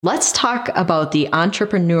Let's talk about the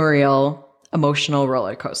entrepreneurial emotional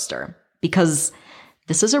roller coaster because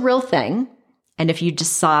this is a real thing. And if you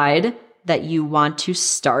decide that you want to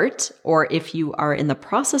start, or if you are in the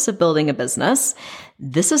process of building a business,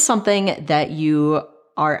 this is something that you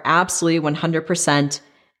are absolutely 100%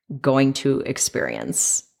 going to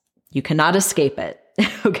experience. You cannot escape it.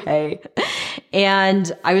 Okay.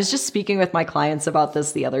 And I was just speaking with my clients about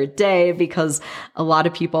this the other day because a lot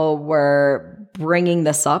of people were bringing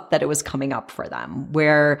this up, that it was coming up for them,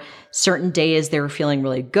 where certain days they were feeling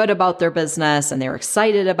really good about their business and they were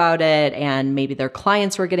excited about it. And maybe their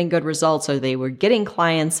clients were getting good results or they were getting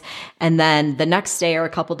clients. And then the next day or a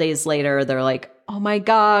couple days later, they're like, oh my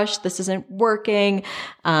gosh, this isn't working.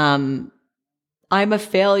 I'm a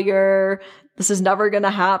failure. This is never going to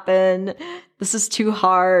happen. This is too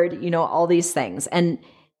hard, all these things. And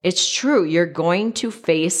it's true. You're going to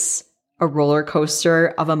face a roller coaster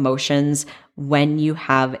of emotions when you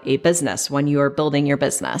have a business, when you are building your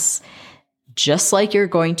business, just like you're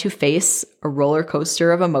going to face a roller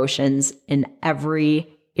coaster of emotions in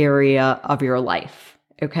every area of your life.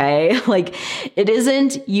 Okay. Like it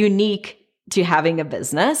isn't unique to having a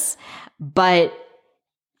business, but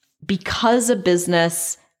because a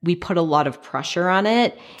business, we put a lot of pressure on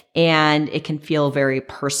it and it can feel very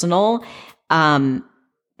personal.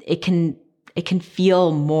 It can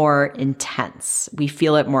feel more intense. We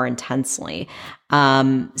feel it more intensely.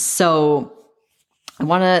 So I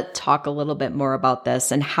want to talk a little bit more about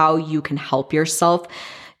this and how you can help yourself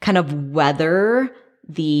kind of weather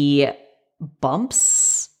the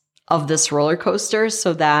bumps of this roller coaster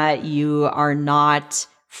so that you are not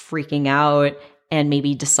freaking out and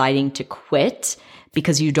maybe deciding to quit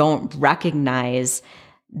because you don't recognize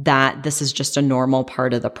that this is just a normal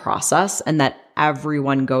part of the process and that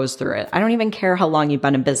everyone goes through it. I don't even care how long you've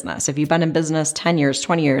been in business. If you've been in business 10 years,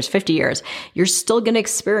 20 years, 50 years, you're still going to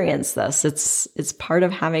experience this. It's part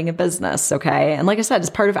of having a business, okay? And like I said, it's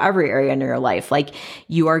part of every area in your life. Like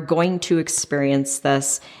you are going to experience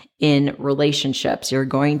this in relationships. You're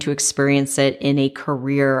going to experience it in a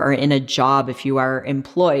career or in a job if you are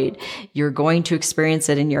employed. You're going to experience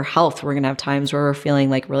it in your health. We're going to have times where we're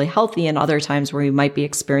feeling like really healthy and other times where we might be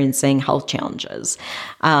experiencing health challenges.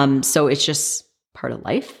 So it's just part of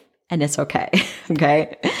life and it's okay.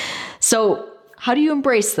 Okay. So how do you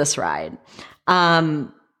embrace this ride?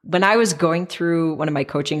 When I was going through one of my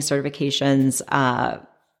coaching certifications,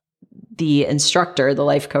 the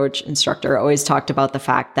life coach instructor always talked about the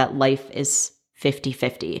fact that life is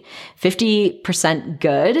 50-50, 50%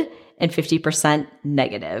 good and 50%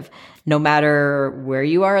 negative. No matter where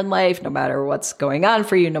you are in life, no matter what's going on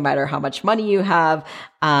for you, no matter how much money you have,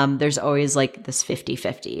 there's always like this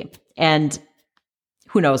 50-50. And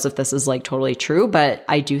who knows if this is like totally true, but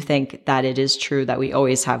I do think that it is true that we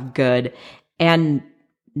always have good and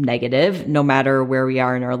negative, no matter where we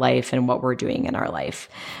are in our life and what we're doing in our life.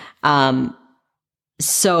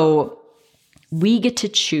 So we get to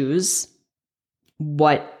choose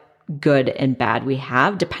what good and bad we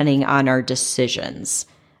have depending on our decisions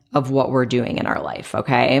of what we're doing in our life.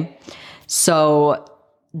 Okay. So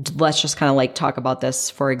let's just kind of like talk about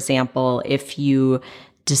this. For example, if you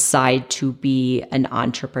decide to be an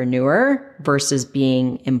entrepreneur versus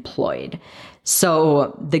being employed.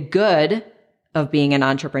 So the good of being an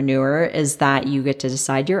entrepreneur is that you get to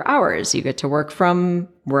decide your hours. You get to work from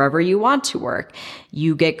wherever you want to work.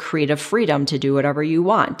 You get creative freedom to do whatever you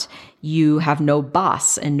want. You have no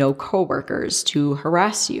boss and no coworkers to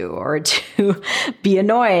harass you or to be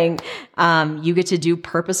annoying. You get to do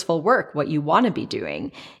purposeful work, what you want to be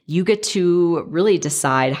doing. You get to really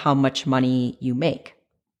decide how much money you make.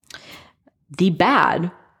 The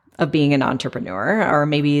bad of being an entrepreneur, or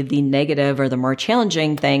maybe the negative or the more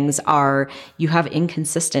challenging things, are you have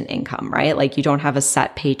inconsistent income, right? Like you don't have a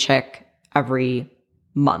set paycheck every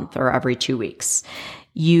month or every 2 weeks.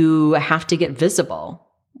 You have to get visible,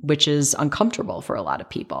 which is uncomfortable for a lot of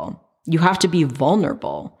people. You have to be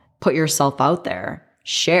vulnerable, put yourself out there,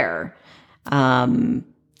 share.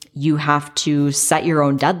 You have to set your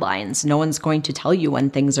own deadlines. No one's going to tell you when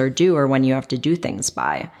things are due or when you have to do things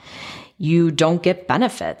by. You don't get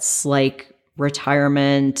benefits like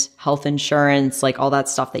retirement, health insurance, like all that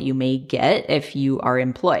stuff that you may get if you are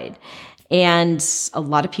employed. And a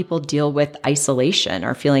lot of people deal with isolation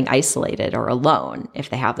or feeling isolated or alone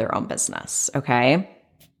if they have their own business. Okay.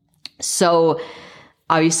 So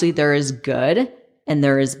obviously there is good and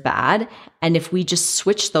there is bad. And if we just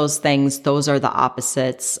switch those things, those are the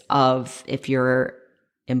opposites of if you're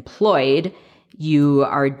employed, you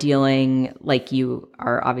are dealing, like you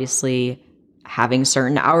are obviously having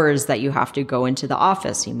certain hours that you have to go into the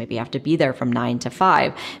office. You maybe have to be there from 9 to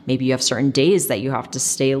 5. Maybe you have certain days that you have to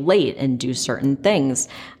stay late and do certain things.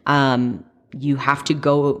 You have to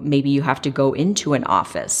go, maybe you have to go into an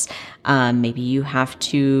office. Maybe you have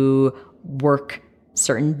to work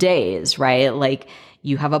certain days, right? Like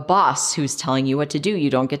you have a boss who's telling you what to do. You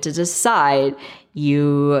don't get to decide.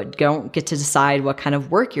 You don't get to decide what kind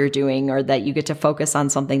of work you're doing, or that you get to focus on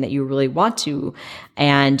something that you really want to.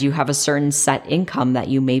 And you have a certain set income that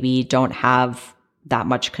you maybe don't have that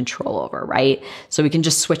much control over, right? So we can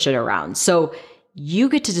just switch it around. So you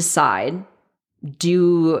get to decide,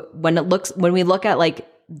 when we look at like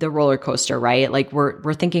the roller coaster, right? Like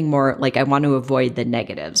we're thinking more like, I want to avoid the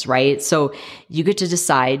negatives, right? So you get to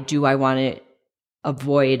decide, do I want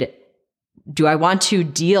to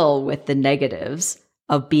deal with the negatives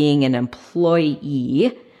of being an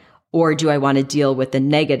employee, or do I want to deal with the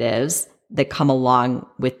negatives that come along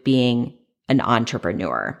with being an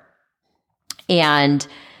entrepreneur? And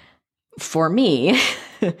for me,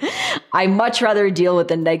 I much rather deal with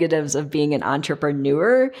the negatives of being an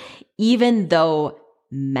entrepreneur, even though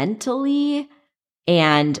mentally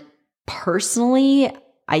and personally,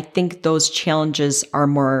 I think those challenges are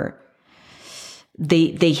more,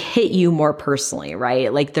 they hit you more personally,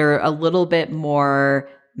 right? Like they're a little bit more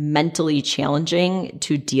mentally challenging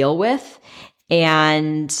to deal with.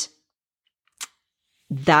 And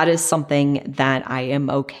that is something that I am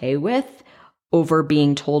okay with, over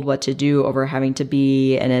being told what to do, over having to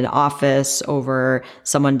be in an office, over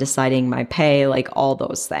someone deciding my pay, like all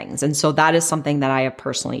those things. And so that is something that I have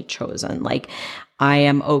personally chosen. Like I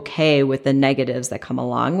am okay with the negatives that come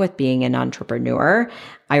along with being an entrepreneur.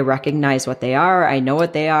 I recognize what they are. I know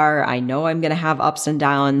what they are. I know I'm going to have ups and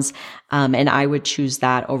downs. And I would choose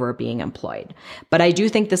that over being employed. But I do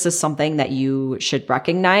think this is something that you should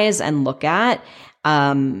recognize and look at,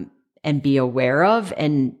 and be aware of,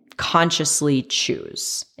 and consciously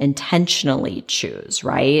choose, intentionally choose,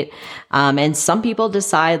 right? And some people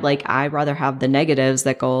decide like, I'd rather have the negatives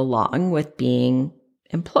that go along with being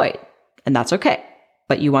employed, and that's okay.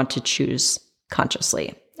 But you want to choose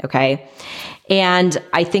consciously, okay? And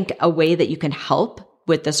I think a way that you can help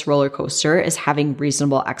with this roller coaster is having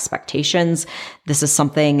reasonable expectations. This is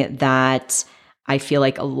something that I feel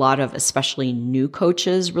like a lot of, especially new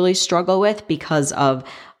coaches, really struggle with because of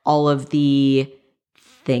all of the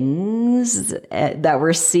things that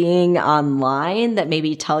we're seeing online that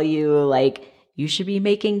maybe tell you like you should be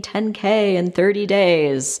making 10K in 30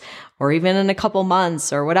 days or even in a couple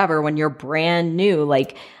months or whatever when you're brand new.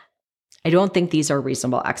 Like, I don't think these are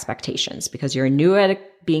reasonable expectations, because you're new at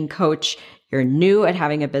being coach, you're new at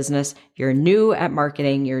having a business, you're new at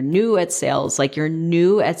marketing, you're new at sales, like you're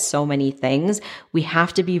new at so many things. We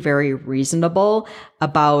have to be very reasonable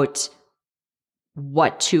about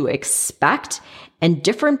what to expect. And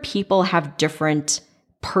different people have different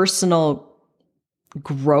personal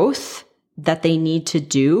growth that they need to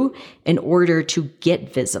do in order to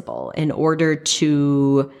get visible, in order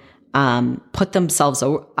to put themselves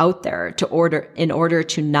out there, in order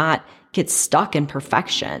to not get stuck in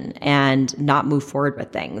perfection and not move forward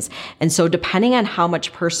with things. And so depending on how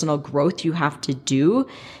much personal growth you have to do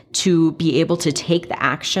to be able to take the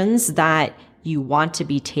actions that you want to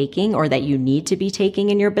be taking or that you need to be taking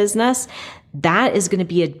in your business, that is going to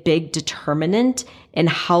be a big determinant in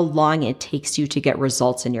how long it takes you to get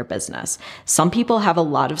results in your business. Some people have a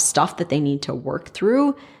lot of stuff that they need to work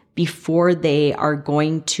through before they are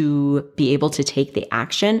going to be able to take the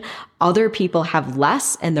action. Other people have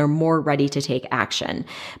less and they're more ready to take action.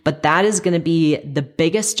 But that is going to be the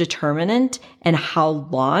biggest determinant in how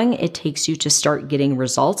long it takes you to start getting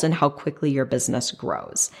results and how quickly your business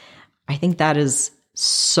grows. I think that is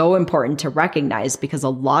so important to recognize, because a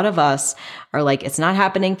lot of us are like, it's not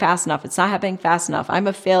happening fast enough. It's not happening fast enough. I'm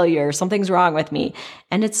a failure. Something's wrong with me.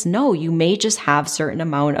 And it's no, you may just have certain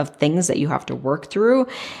amount of things that you have to work through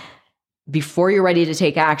before you're ready to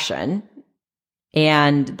take action.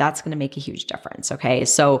 And that's going to make a huge difference. Okay.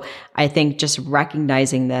 So I think just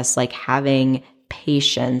recognizing this, like having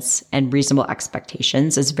patience and reasonable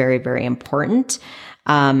expectations is very, very important,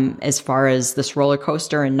 as far as this roller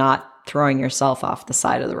coaster and not throwing yourself off the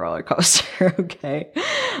side of the roller coaster. Okay.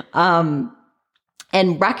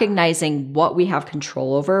 And recognizing what we have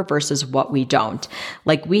control over versus what we don't.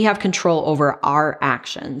 Like, we have control over our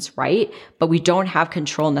actions, right? But we don't have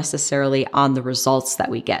control necessarily on the results that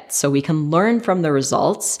we get. So we can learn from the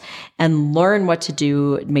results and learn what to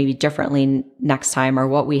do maybe differently next time, or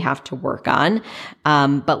what we have to work on.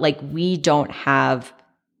 But like, we don't have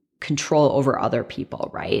control over other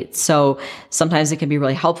people, right? So sometimes it can be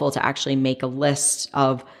really helpful to actually make a list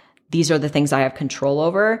of these are the things I have control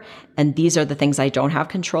over, and these are the things I don't have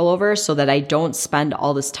control over, so that I don't spend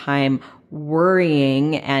all this time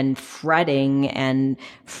worrying and fretting and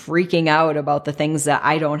freaking out about the things that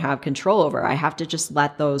I don't have control over. I have to just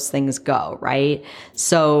let those things go, right?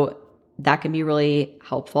 So that can be really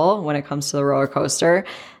helpful when it comes to the roller coaster.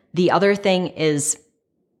 The other thing is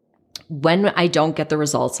when I don't get the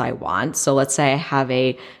results I want. So let's say I have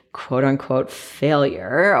a quote unquote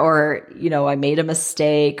failure, or, I made a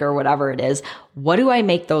mistake or whatever it is. What do I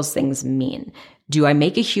make those things mean? Do I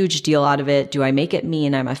make a huge deal out of it? Do I make it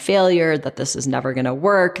mean I'm a failure, that this is never going to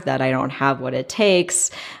work, that I don't have what it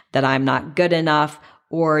takes, that I'm not good enough?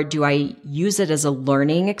 Or do I use it as a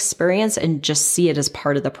learning experience and just see it as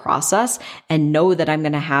part of the process and know that I'm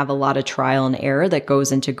going to have a lot of trial and error that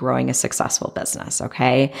goes into growing a successful business?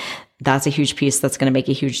 Okay. That's a huge piece that's going to make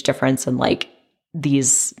a huge difference in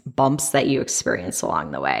these bumps that you experience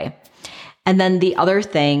along the way. And then the other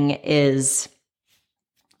thing is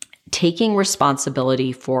taking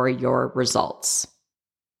responsibility for your results.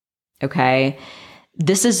 Okay.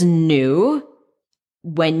 This is new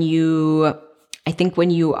I think when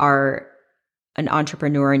you are an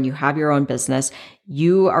entrepreneur and you have your own business,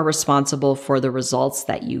 you are responsible for the results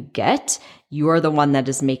that you get. You are the one that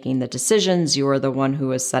is making the decisions. You are the one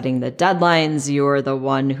who is setting the deadlines. You are the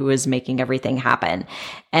one who is making everything happen.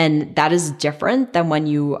 And that is different than when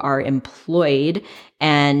you are employed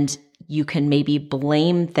and you can maybe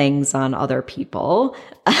blame things on other people.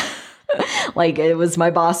 Like it was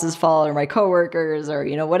my boss's fault or my coworkers or,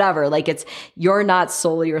 whatever. You're not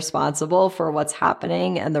solely responsible for what's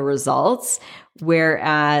happening and the results.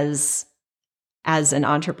 Whereas as an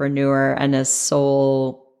entrepreneur and a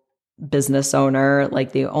sole business owner,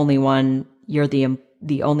 you're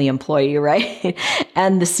the only employee, right?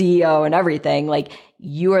 And the CEO and everything,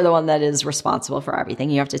 you are the one that is responsible for everything.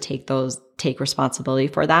 You have to take responsibility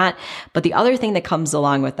for that. But the other thing that comes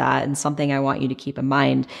along with that, and something I want you to keep in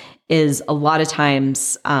mind, is a lot of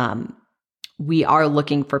times we are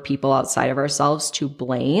looking for people outside of ourselves to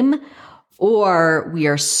blame, or we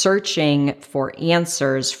are searching for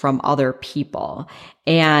answers from other people.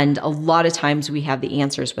 And a lot of times we have the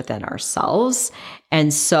answers within ourselves.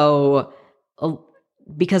 And so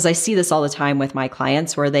because I see this all the time with my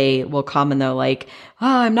clients where they will come and they're like,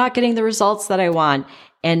 I'm not getting the results that I want.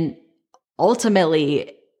 And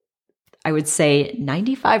ultimately, I would say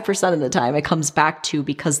 95% of the time it comes back to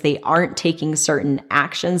because they aren't taking certain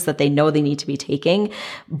actions that they know they need to be taking,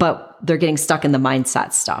 but they're getting stuck in the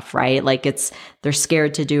mindset stuff, right? They're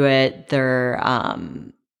scared to do it. They're,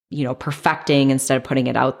 perfecting instead of putting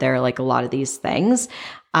it out there, like a lot of these things.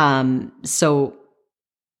 So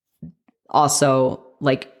also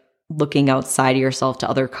looking outside of yourself to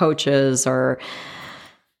other coaches, or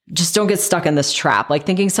just don't get stuck in this trap.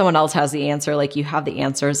 Thinking someone else has the answer, you have the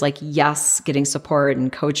answers. Yes, getting support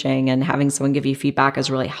and coaching and having someone give you feedback is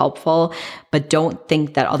really helpful, but don't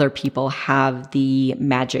think that other people have the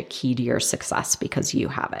magic key to your success because you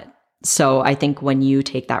have it. So I think when you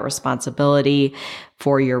take that responsibility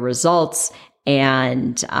for your results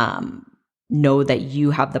and know that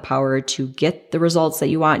you have the power to get the results that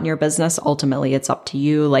you want in your business, ultimately it's up to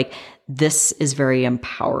you. This is very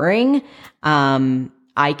empowering.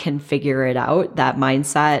 I can figure it out. That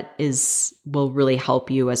mindset will really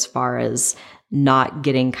help you as far as not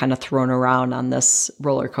getting kind of thrown around on this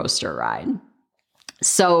roller coaster ride.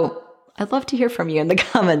 So I'd love to hear from you in the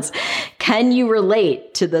comments. Can you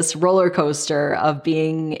relate to this roller coaster of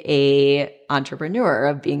being an entrepreneur,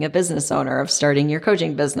 of being a business owner, of starting your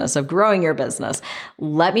coaching business, of growing your business?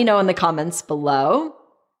 Let me know in the comments below.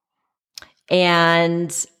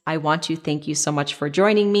 And I want to thank you so much for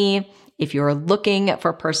joining me. If you're looking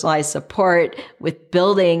for personalized support with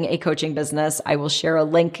building a coaching business, I will share a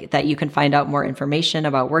link that you can find out more information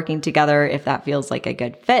about working together if that feels like a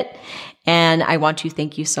good fit. And I want to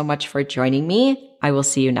thank you so much for joining me. I will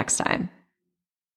see you next time.